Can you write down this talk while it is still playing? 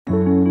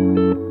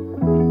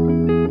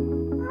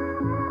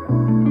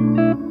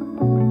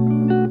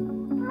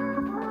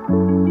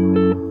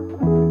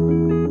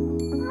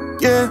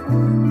yeah.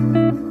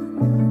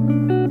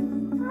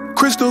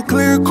 Crystal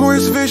clear,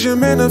 course vision,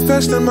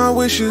 manifesting my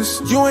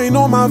wishes. You ain't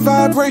on my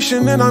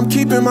vibration and I'm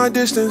keeping my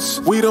distance.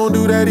 We don't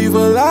do that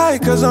evil lie,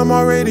 cause I'm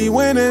already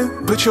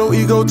winning. Put your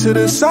ego to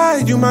the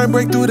side, you might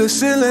break through the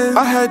ceiling.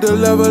 I had to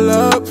level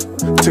up,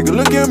 take a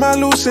look at my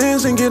loose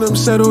ends and get them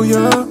settled,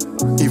 yeah.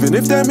 Even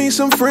if that means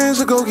some friends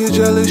will go get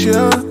jealous,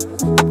 yeah.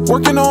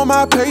 Working on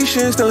my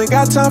patience, still ain't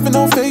got time for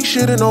no fake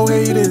shit and no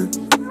hating.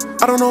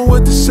 I don't know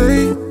what to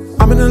say,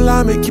 I'm in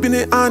alignment, keeping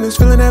it honest,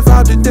 feeling that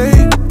vibe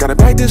today. Gotta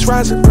back this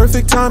rising,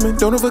 perfect timing,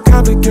 don't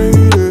overcomplicate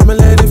it. I'ma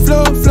let it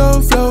flow, flow,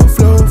 flow,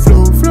 flow,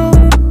 flow, flow,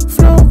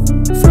 flow,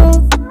 flow.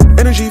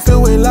 Energy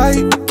filled with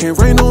light, can't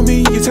rain on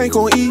me, your tank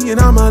on E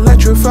and I'm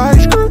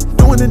electrified.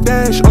 Doing the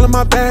dash, all in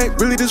my bag,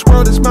 really this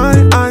world is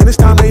mine. This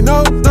time they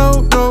know,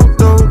 no, no,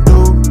 no,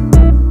 no.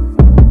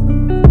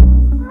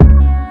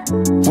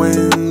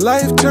 When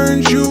life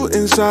turns you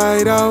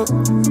inside out,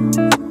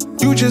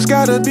 you just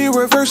gotta be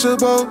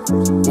reversible.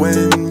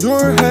 When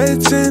your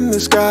head's in the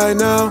sky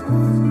now,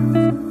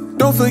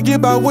 don't forget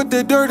about what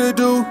the dirt'll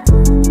do.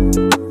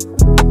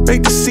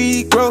 Make the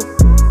seed grow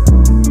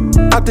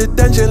out the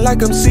dungeon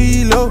like I'm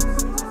CeeLo.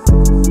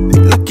 They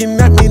looking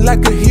at me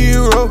like a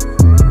hero.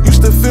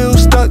 Used to feel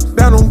stuck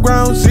down on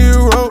ground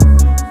zero,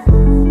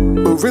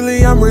 but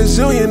really I'm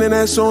resilient and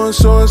that's on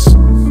source.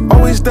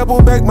 Always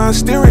double back my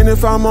steering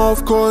if I'm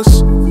off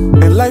course.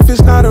 And life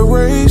is not a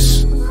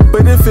race,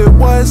 but if it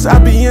was,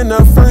 I'd be in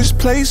the first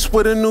place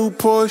with a new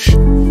Porsche.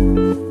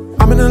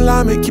 I'm in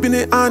alignment, keeping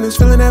it honest,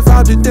 feeling that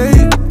vibe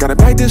today. Gotta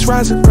back this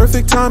rising,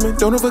 perfect timing,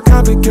 don't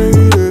overcomplicate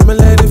it. I'ma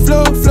let it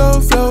flow, flow,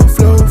 flow,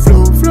 flow,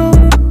 flow, flow,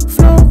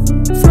 flow,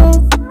 flow.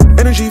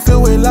 Energy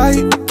filled with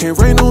light, can't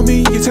rain on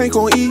me, your tank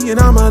on E and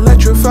I'm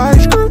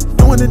electrified.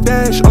 Doing the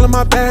dash, all in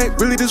my bag,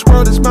 really this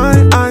world is mine.